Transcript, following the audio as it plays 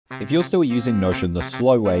If you're still using Notion the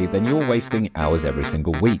slow way, then you're wasting hours every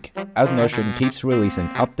single week. As Notion keeps releasing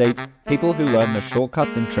updates, people who learn the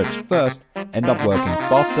shortcuts and tricks first end up working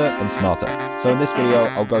faster and smarter. So in this video,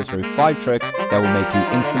 I'll go through 5 tricks that will make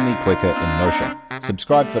you instantly quicker in Notion.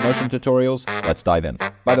 Subscribe for Notion tutorials. Let's dive in.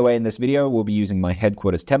 By the way, in this video, we'll be using my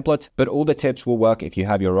headquarters template, but all the tips will work if you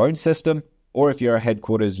have your own system or if you're a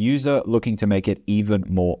headquarters user looking to make it even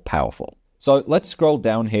more powerful. So let's scroll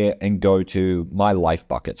down here and go to my life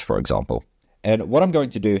buckets, for example. And what I'm going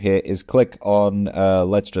to do here is click on,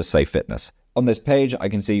 let's just say fitness. On this page, I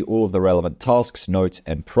can see all of the relevant tasks, notes,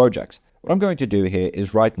 and projects. What I'm going to do here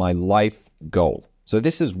is write my life goal. So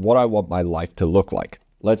this is what I want my life to look like.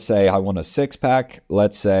 Let's say I want a 6-pack.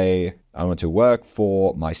 Let's say I want to work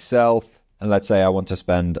for myself. And let's say I want to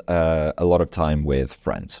spend a lot of time with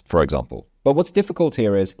friends, for example. But what's difficult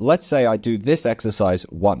here is, let's say I do this exercise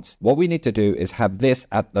once. What we need to do is have this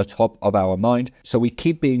at the top of our mind so we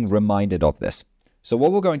keep being reminded of this. So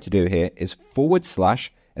what we're going to do here is /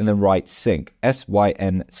 and then write sync,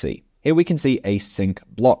 S-Y-N-C. Here we can see a sync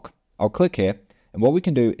block. I'll click here, and what we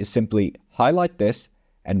can do is simply highlight this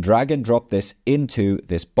and drag and drop this into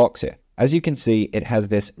this box here. As you can see, it has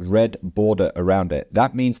this red border around it.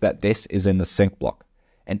 That means that this is in the sync block.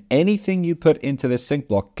 And anything you put into this sync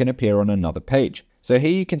block can appear on another page. So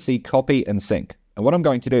here you can see copy and sync. And what I'm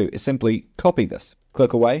going to do is simply copy this.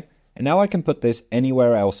 Click away, and now I can put this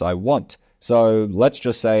anywhere else I want. So let's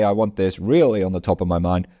just say I want this really on the top of my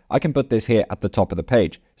mind. I can put this here at the top of the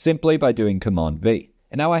page simply by doing Command V.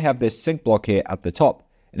 And now I have this sync block here at the top.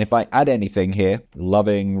 And if I add anything here,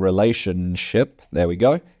 loving relationship, there we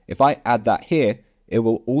go. If I add that here, it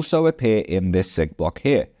will also appear in this sync block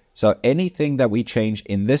here. So anything that we change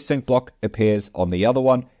in this sync block appears on the other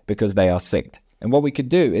one because they are synced. And what we could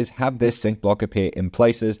do is have this sync block appear in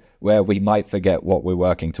places where we might forget what we're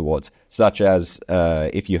working towards, such as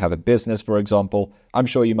if you have a business, for example. I'm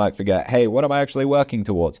sure you might forget, hey, what am I actually working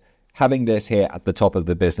towards? Having this here at the top of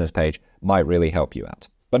the business page might really help you out.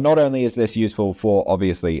 But not only is this useful for,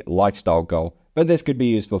 obviously, lifestyle goal, but this could be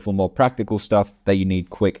useful for more practical stuff that you need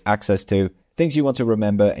quick access to. Things you want to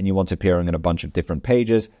remember and you want appearing in a bunch of different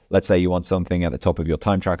pages. Let's say you want something at the top of your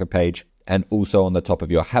time tracker page and also on the top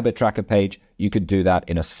of your habit tracker page. You could do that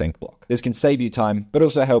in a sync block. This can save you time, but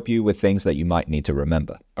also help you with things that you might need to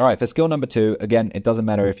remember. All right, for skill number 2, again, it doesn't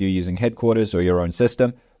matter if you're using headquarters or your own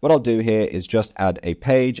system. What I'll do here is just add a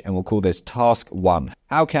page and we'll call this task 1.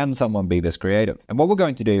 How can someone be this creative? And what we're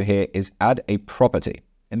going to do here is add a property.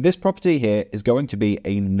 And this property here is going to be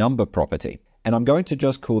a number property. And I'm going to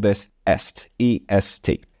just call this est,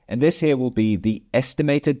 E-S-T. And this here will be the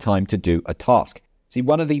estimated time to do a task. See,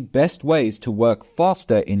 one of the best ways to work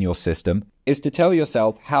faster in your system is to tell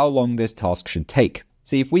yourself how long this task should take.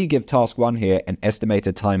 See, if we give task 1 here an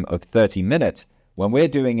estimated time of 30 minutes, when we're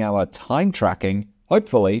doing our time tracking,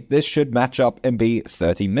 hopefully this should match up and be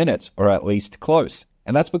 30 minutes, or at least close.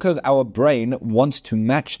 And that's because our brain wants to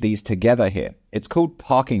match these together here. It's called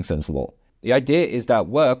Parkinson's law. The idea is that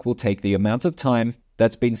work will take the amount of time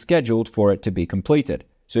that's been scheduled for it to be completed.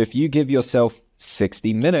 So if you give yourself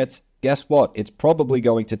 60 minutes, guess what? It's probably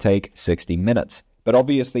going to take 60 minutes. But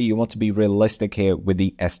obviously you want to be realistic here with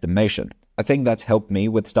the estimation. A thing that's helped me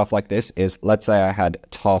with stuff like this is, let's say I had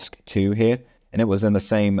task 2 here, and it was in the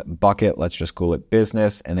same bucket, let's just call it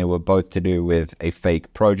business, and they were both to do with a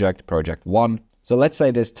fake project, project 1. So let's say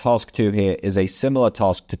this task 2 here is a similar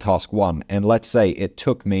task to task 1, and let's say it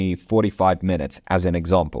took me 45 minutes as an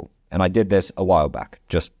example. And I did this a while back,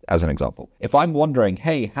 just as an example. If I'm wondering,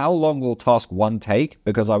 hey, how long will task 1 take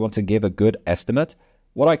because I want to give a good estimate,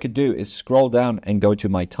 what I could do is scroll down and go to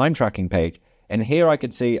my time tracking page. And here I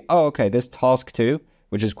could see, oh, okay, this task 2,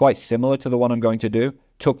 which is quite similar to the one I'm going to do,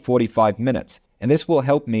 took 45 minutes. And this will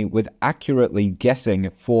help me with accurately guessing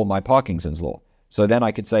for my Parkinson's law. So then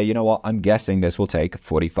I could say, you know what, I'm guessing this will take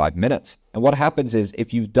 45 minutes. And what happens is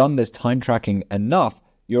if you've done this time tracking enough,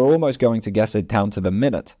 you're almost going to guess it down to the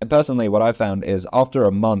minute. And personally, what I found is after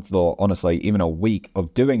a month or honestly even a week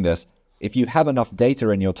of doing this, if you have enough data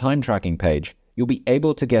in your time tracking page, you'll be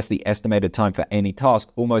able to guess the estimated time for any task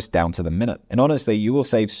almost down to the minute. And honestly, you will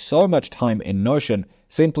save so much time in Notion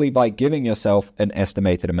simply by giving yourself an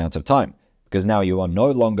estimated amount of time, because now you are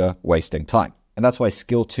no longer wasting time. And that's why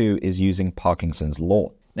skill 2 is using Parkinson's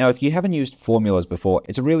law. Now, if you haven't used formulas before,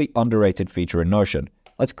 it's a really underrated feature in Notion.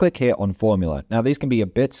 Let's click here on formula. Now, these can be a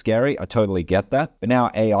bit scary. I totally get that. But now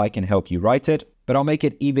AI can help you write it. But I'll make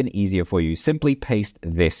it even easier for you. Simply paste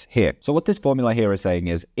this here. So what this formula here is saying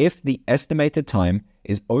is if the estimated time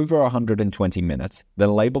is over 120 minutes,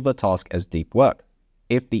 then label the task as deep work.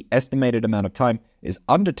 If the estimated amount of time is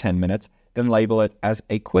under 10 minutes, then label it as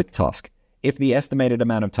a quick task. If the estimated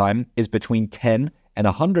amount of time is between 10 and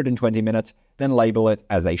 120 minutes, then label it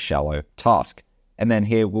as a shallow task. And then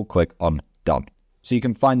here we'll click on Done. So you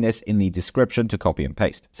can find this in the description to copy and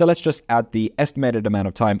paste. So let's just add the estimated amount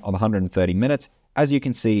of time of 130 minutes. As you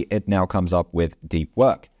can see, it now comes up with deep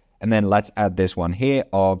work. And then let's add this one here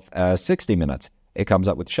of 60 minutes. It comes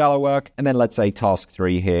up with shallow work. And then let's say task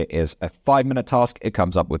 3 here is a 5-minute task. It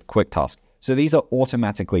comes up with quick task. So these are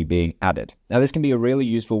automatically being added. Now this can be a really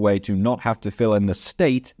useful way to not have to fill in the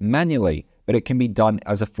state manually, but it can be done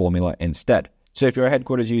as a formula instead. So if you're a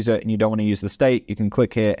headquarters user and you don't want to use the state, you can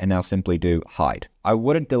click here and now simply do hide. I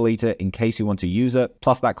wouldn't delete it in case you want to use it,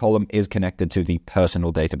 plus that column is connected to the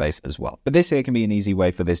personal database as well. But this here can be an easy way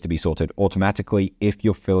for this to be sorted automatically if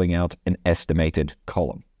you're filling out an estimated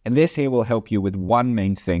column. And this here will help you with one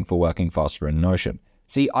main thing for working faster in Notion.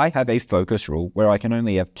 See, I have a focus rule where I can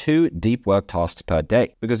only have 2 deep work tasks per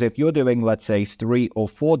day. Because if you're doing, let's say, 3 or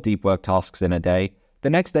 4 deep work tasks in a day, the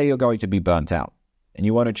next day you're going to be burnt out. And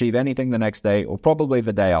you won't achieve anything the next day or probably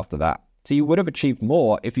the day after that. So you would have achieved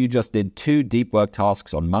more if you just did 2 deep work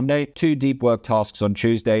tasks on Monday, 2 deep work tasks on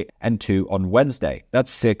Tuesday, and 2 on Wednesday.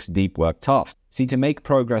 That's 6 deep work tasks. See, to make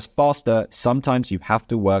progress faster, sometimes you have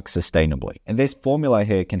to work sustainably. And this formula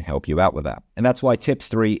here can help you out with that. And that's why tip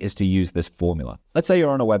 3 is to use this formula. Let's say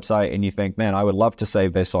you're on a website and you think, man, I would love to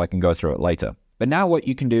save this so I can go through it later. But now what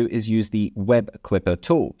you can do is use the Web Clipper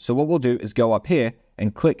tool. So what we'll do is go up here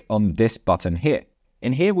and click on this button here.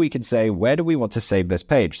 And here we can say, where do we want to save this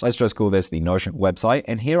page? So let's just call this the Notion website.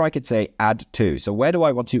 And here I could say add to. So where do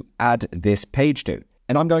I want to add this page to?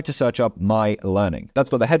 And I'm going to search up My Learning.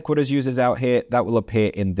 That's what the headquarters uses out here. That will appear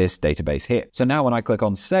in this database here. So now when I click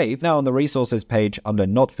on Save, now on the resources page under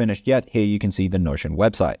Not Finished Yet, here you can see the Notion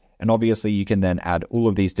website. And obviously you can then add all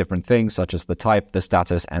of these different things such as the type, the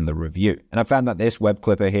status, and the review. And I found that this web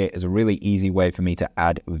clipper here is a really easy way for me to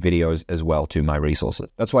add videos as well to my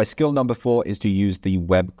resources. That's why skill number 4 is to use the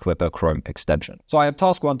Web Clipper Chrome extension. So I have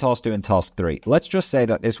task 1, task 2, and task 3. Let's just say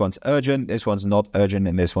that this one's urgent, this one's not urgent,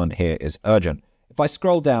 and this one here is urgent. If I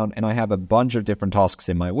scroll down and I have a bunch of different tasks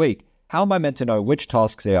in my week, how am I meant to know which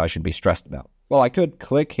tasks here I should be stressed about? Well, I could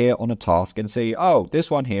click here on a task and see, oh,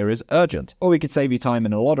 this one here is urgent. Or we could save you time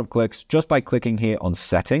in a lot of clicks just by clicking here on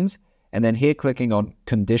settings and then here clicking on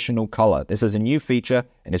conditional color. This is a new feature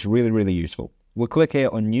and it's really, really useful. We'll click here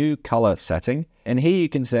on new color setting and here you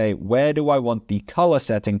can say, where do I want the color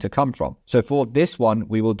setting to come from? So for this one,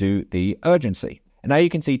 we will do the urgency. And now you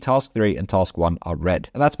can see task 3 and task 1 are red.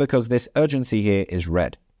 And that's because this urgency here is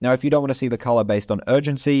red. Now, if you don't want to see the color based on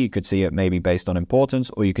urgency, you could see it maybe based on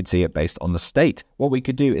importance, or you could see it based on the state. What we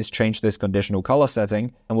could do is change this conditional color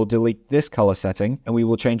setting, and we'll delete this color setting, and we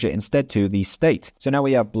will change it instead to the state. So now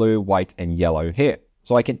we have blue, white, and yellow here.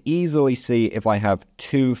 So I can easily see if I have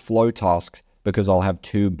 2 flow tasks, because I'll have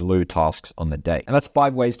 2 blue tasks on the day. And that's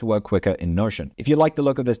 5 ways to work quicker in Notion. If you like the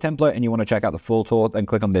look of this template and you want to check out the full tour, then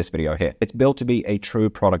click on this video here. It's built to be a true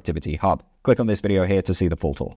productivity hub. Click on this video here to see the full tour.